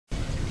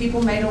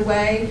People made a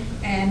way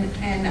and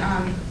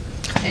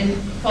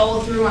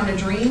followed through on a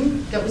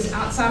dream that was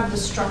outside of the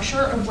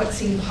structure of what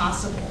seemed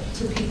possible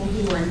to people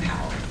who were in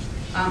power.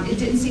 It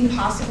didn't seem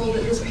possible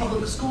that this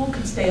public school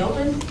could stay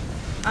open.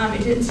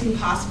 It didn't seem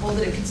possible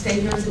that it could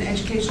stay here as an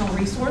educational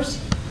resource.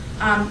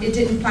 It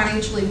didn't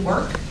financially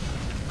work,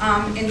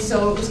 and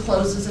so it was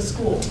closed as a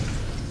school.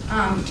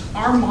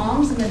 Our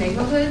moms in the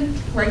neighborhood,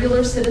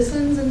 regular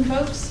citizens and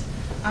folks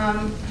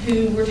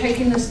who were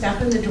taking a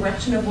step in the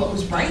direction of what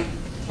was right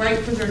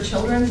for their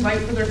children, right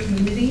for their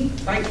community,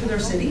 right for their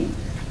city,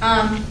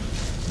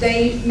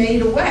 they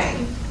made a way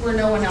where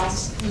no one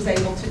else was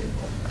able to.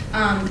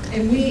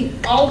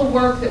 And all the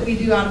work that we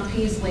do out of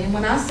Peaslee, and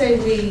when I say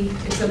we,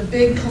 it's a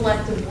big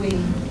collective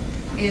we.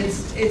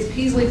 It's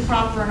Peaslee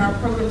proper and our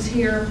programs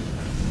here.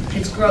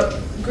 It's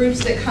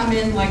groups that come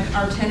in, like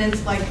our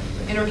tenants, like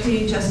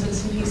Intercommunity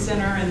Justice and Peace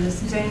Center and the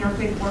Cincinnati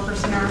Interfaith Worker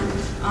Center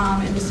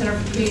and the Center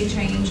for Community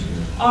Change,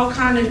 all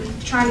kind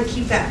of trying to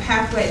keep that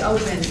pathway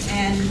open.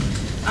 And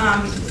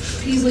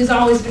Peaslee's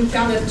always been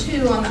founded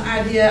too on the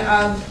idea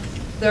of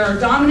there are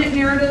dominant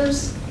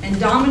narratives and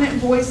dominant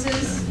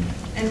voices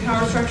and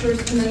power structures,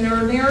 and then there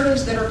are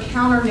narratives that are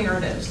counter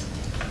narratives,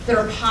 that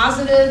are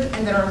positive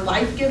and that are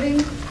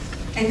life-giving,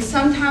 and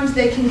sometimes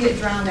they can get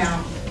drowned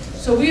out.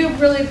 So we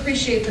really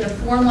appreciate that a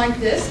forum like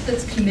this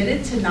that's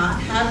committed to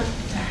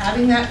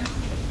having that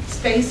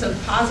space of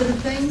positive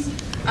things,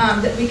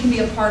 that we can be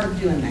a part of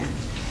doing that.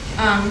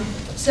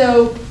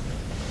 So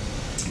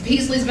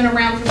Peaslee's been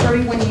around for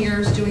 31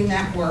 years doing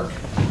that work.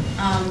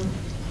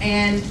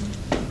 And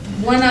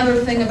one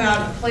other thing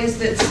about a place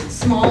that's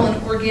small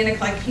and organic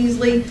like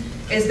Peaslee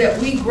is that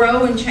we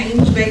grow and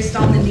change based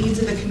on the needs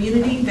of the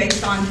community,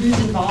 based on who's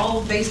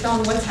involved, based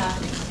on what's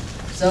happening.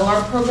 So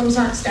our programs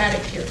aren't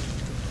static here.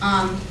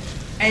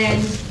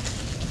 And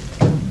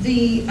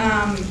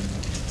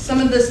some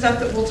of the stuff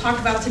that we'll talk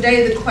about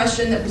today, the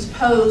question that was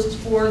posed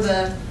for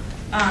the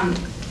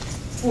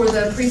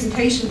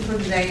presentation for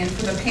today and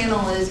for the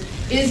panel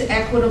is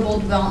equitable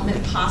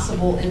development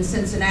possible in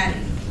Cincinnati?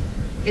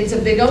 It's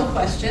a big old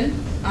question.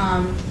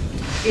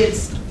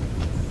 It's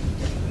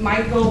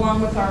might go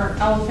along with our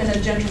elephant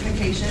of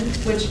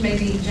gentrification, which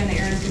maybe Jenna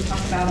Ahrens can talk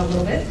about a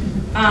little bit,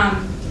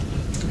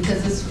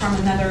 because this is from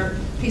another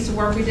piece of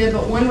work we did.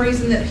 But one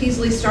reason that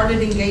Peaslee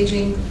started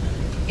engaging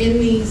in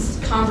these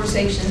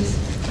conversations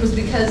was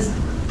because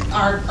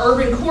our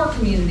urban core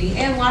community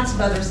and lots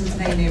of other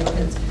Cincinnati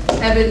neighborhoods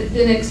have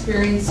been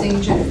experiencing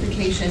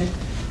gentrification,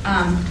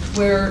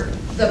 where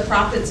the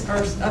profits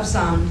of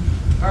some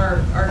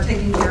are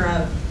taken care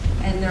of.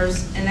 And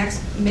there's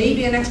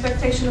maybe an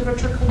expectation of a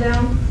trickle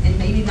down, and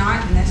maybe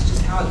not, and that's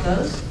just how it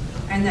goes,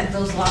 and that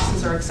those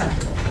losses are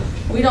acceptable.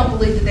 We don't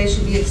believe that they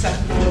should be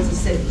acceptable as a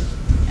city,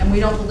 and we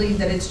don't believe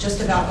that it's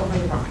just about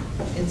Over-the-Rhine.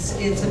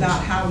 It's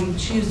about how we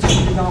choose to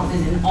do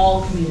development in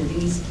all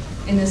communities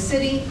in the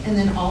city and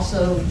then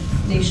also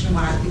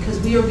nationwide,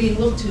 because we are being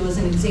looked to as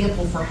an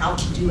example for how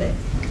to do it.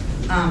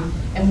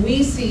 And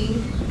we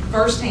see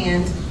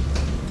firsthand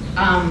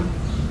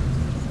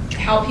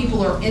how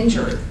people are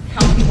injured,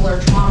 how people are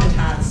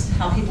traumatized,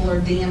 how people are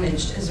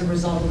damaged as a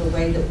result of the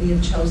way that we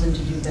have chosen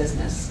to do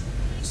business.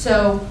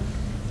 So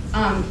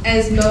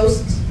as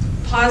most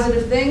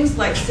positive things,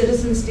 like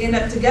citizens stand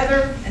up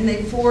together and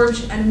they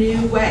forge a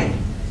new way.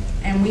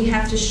 And we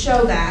have to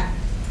show that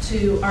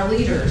to our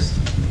leaders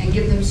and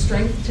give them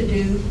strength to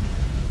do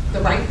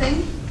the right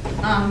thing.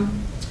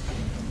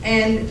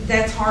 And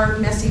that's hard,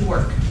 messy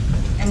work.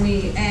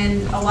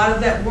 And a lot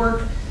of that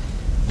work,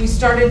 we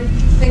started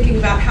thinking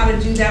about how to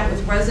do that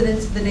with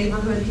residents of the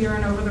neighborhood here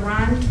in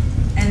Over-the-Rhine,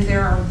 and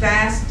there are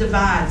vast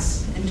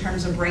divides in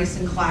terms of race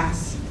and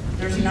class.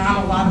 There's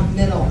not a lot of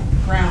middle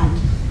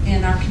ground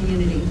in our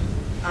community,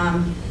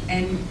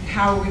 and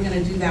how are we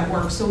going to do that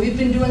work? So we've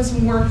been doing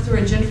some work through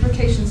a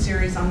gentrification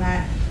series on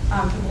that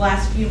for the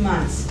last few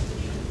months,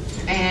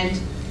 and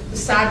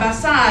side by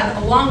side,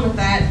 along with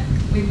that,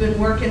 we've been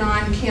working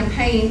on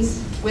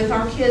campaigns with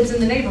our kids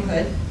in the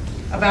neighborhood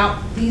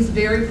about these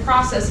very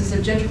processes of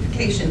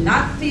gentrification,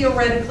 not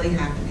theoretically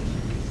happening,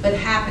 but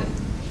happening.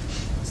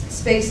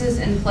 Spaces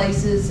and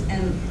places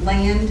and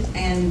land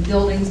and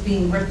buildings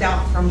being ripped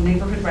out from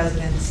neighborhood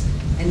residents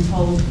and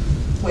told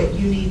what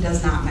you need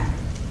does not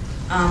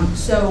matter.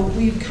 So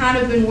we've kind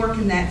of been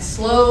working that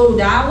slow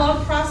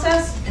dialogue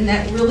process and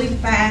that really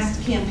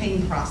fast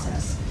campaign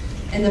process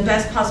in the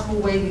best possible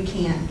way we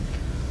can.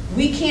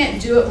 We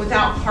can't do it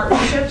without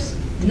partnerships.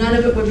 None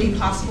of it would be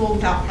possible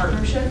without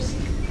partnerships.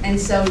 And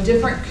so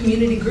different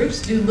community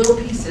groups do little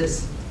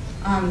pieces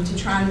to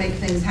try and make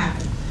things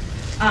happen.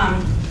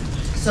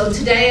 So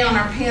today on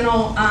our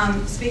panel,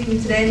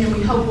 speaking today, and then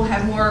we hope we'll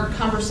have more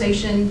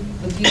conversation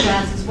with you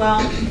guys as well.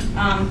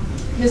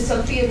 Ms.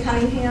 Sophia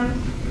Cunningham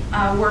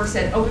works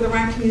at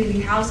Over-the-Rhine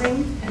Community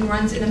Housing and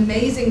runs an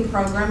amazing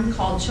program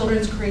called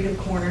Children's Creative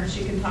Corners.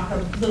 You can talk a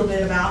little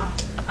bit about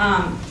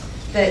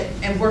that,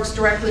 and works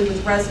directly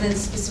with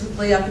residents,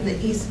 specifically up in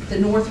the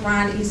North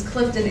Rhine, East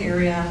Clifton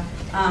area,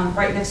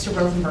 right next to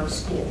Rosenberg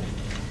School.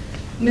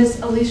 Miss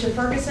Alicia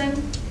Ferguson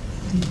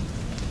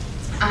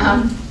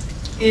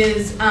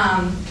is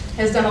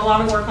has done a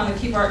lot of work on the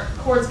Keep Our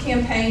Courts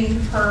campaign.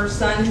 Her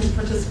son has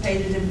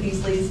participated in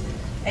Peaslee's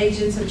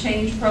Agents of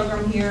Change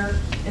program here,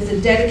 is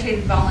a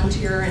dedicated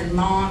volunteer and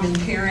mom and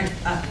parent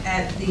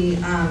at the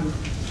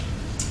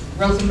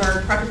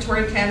Rosenberg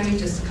Preparatory Academy,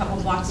 just a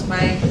couple blocks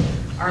away,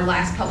 our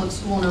last public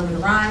school in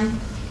Over-the-Rhine,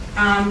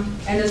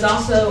 and is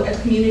also a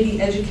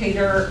community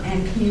educator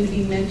and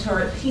community mentor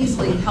at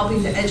Peaslee,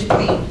 helping to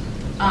educate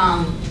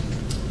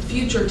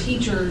future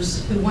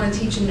teachers who want to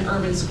teach in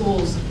urban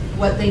schools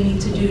what they need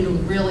to do to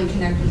really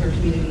connect with their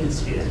community and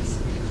students.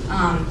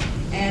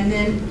 And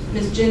then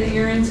Ms. Jen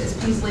Ahrens is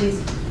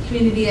Peaslee's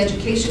community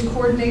education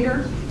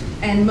coordinator,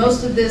 and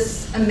most of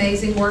this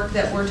amazing work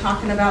that we're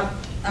talking about,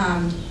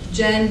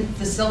 Jen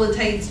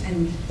facilitates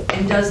and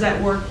does that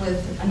work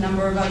with a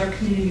number of other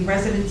community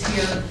residents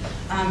here,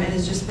 and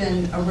has just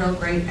been a real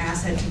great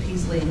asset to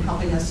Peaslee in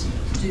helping us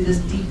do this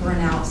deeper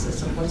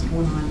analysis of what's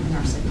going on in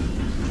our city.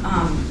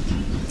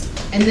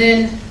 And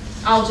then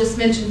I'll just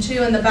mention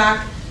too in the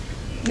back,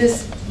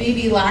 Miss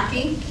Bibi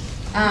Lackey,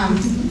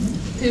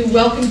 who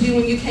welcomed you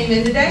when you came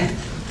in today.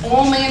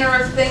 All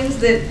manner of things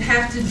that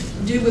have to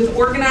do with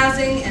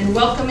organizing and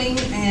welcoming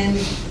and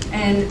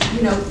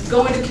you know,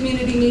 going to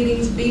community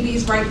meetings.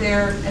 Bibi's right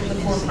there at the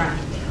forefront.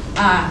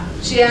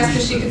 She asked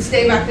if she could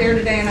stay back there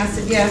today, and I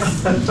said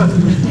yes.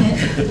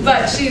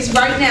 But she's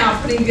right now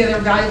putting together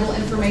valuable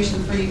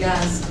information for you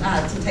guys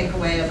to take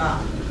away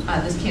about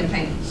this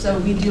campaign. So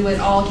we do it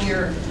all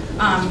here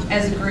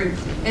as a group.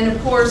 And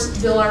of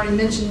course, Bill already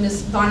mentioned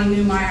Miss Bonnie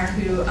Newmeyer,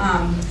 who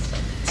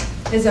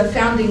is a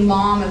founding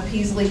mom of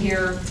Peaslee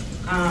here,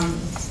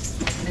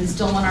 and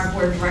still on our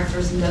board of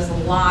directors, and does a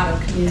lot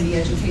of community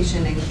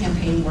education and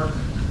campaign work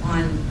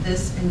on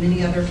this and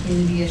many other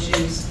community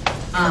issues.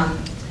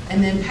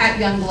 And then Pat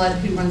Youngblood,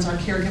 who runs our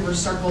caregiver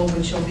circle,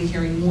 which you'll be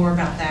hearing more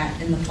about that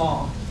in the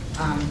fall,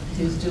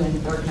 who's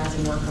doing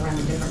organizing work around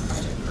a different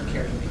project for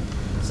caregiving.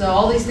 So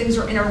all these things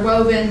are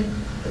interwoven,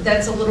 but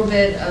that's a little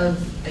bit of,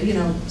 you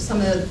know,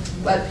 some of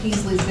what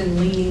Peaslee's been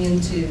leaning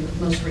into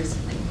most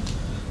recently.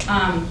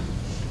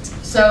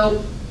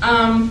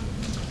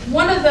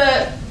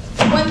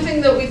 One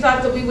thing that we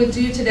thought that we would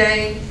do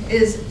today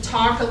is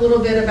talk a little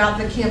bit about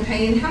the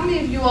campaign. How many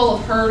of you all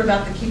have heard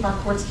about the Keep Our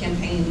Courts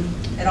campaign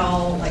at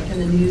all, like in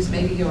the news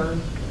maybe, or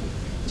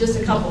just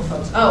a couple of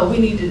folks? Oh, we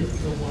needed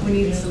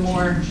some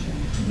more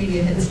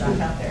media hit stuff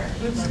out there.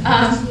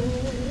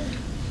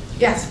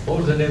 Yes? What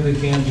was the name of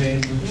the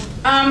campaign?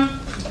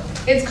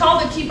 It's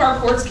called the Keep Our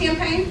Courts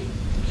campaign.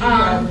 Keep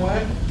our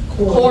what?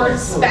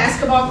 Courts,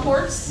 basketball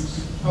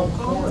courts. Oh,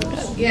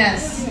 courts.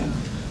 Yes.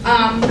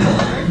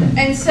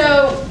 And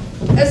so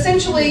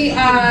essentially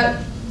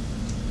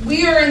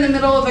we are in the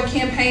middle of a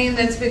campaign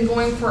that's been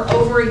going for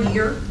over a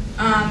year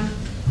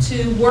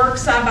to work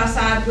side by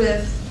side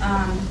with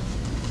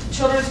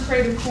Children's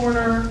Creative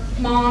Corner,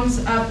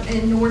 moms up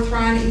in North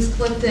Rhine, East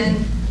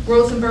Clifton,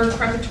 Rosenberg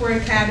Preparatory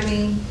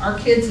Academy, our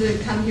kids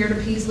that come here to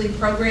Peaslee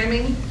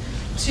programming,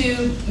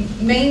 to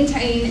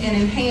maintain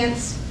and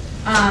enhance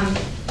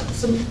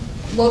some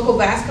local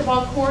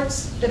basketball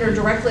courts that are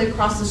directly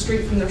across the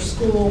street from their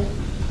school,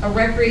 a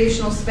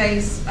recreational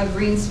space, a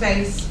green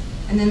space,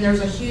 and then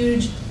there's a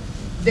huge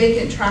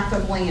vacant tract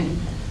of land.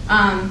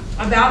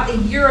 About a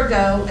year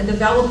ago, a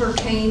developer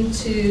came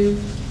to,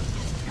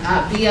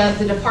 via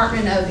the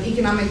Department of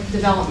Economic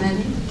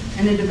Development,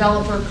 and a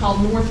developer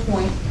called North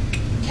Point,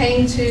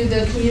 came to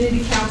the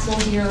community council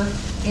here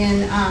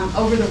in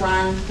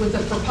Over-the-Rhine with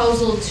a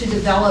proposal to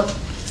develop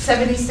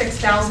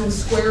 76,000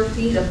 square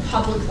feet of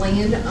public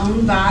land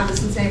owned by the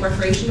Cincinnati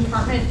Recreation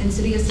Department and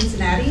City of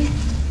Cincinnati.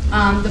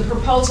 The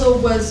proposal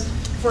was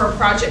for a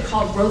project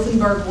called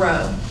Rosenberg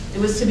Row. It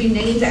was to be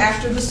named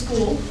after the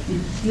school.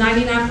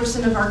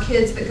 99% of our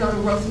kids that go to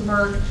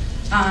Rosenberg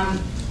are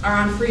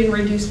on free and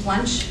reduced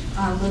lunch,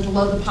 live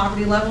below the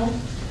poverty level.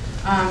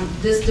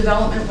 This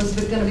development was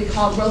going to be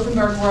called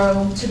Rosenberg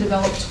Row to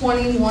develop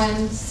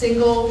 21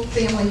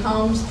 single-family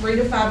homes, 3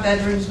 to 5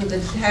 bedrooms with a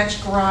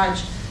detached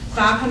garage,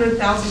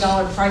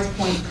 $500,000 price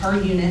point per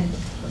unit,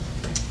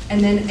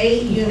 and then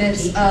 8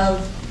 units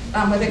of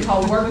what they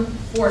call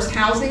workforce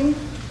housing,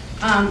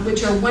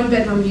 which are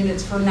 1-bedroom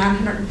units for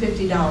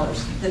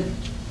 $950 that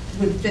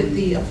would fit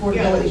the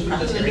affordability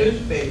criteria.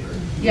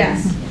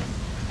 Yes.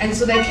 And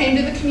so they came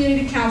to the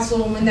community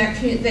council, and when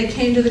they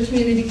came to the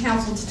community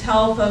council to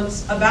tell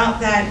folks about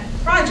that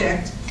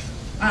project,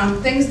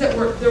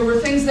 there were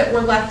things that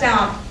were left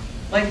out,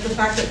 like the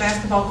fact that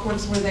basketball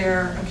courts were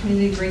there, a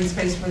community green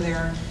space were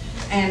there,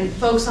 and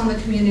folks on the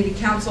community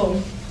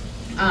council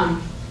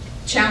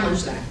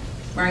challenged that,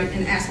 right,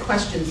 and asked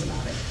questions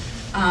about it.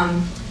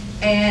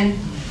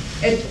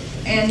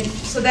 And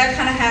so that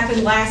kind of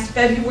happened last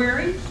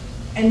February.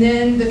 And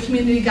then the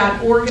community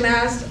got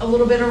organized a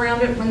little bit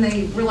around it when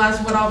they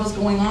realized what all was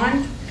going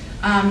on.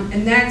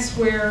 And that's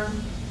where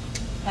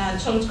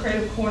Children's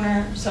Creative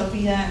Corner,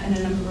 Sophia, and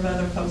a number of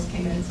other folks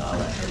came in, so I'll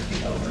let her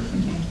take over.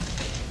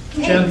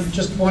 Jen,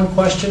 just one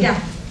question. Yeah.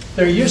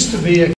 There used to be a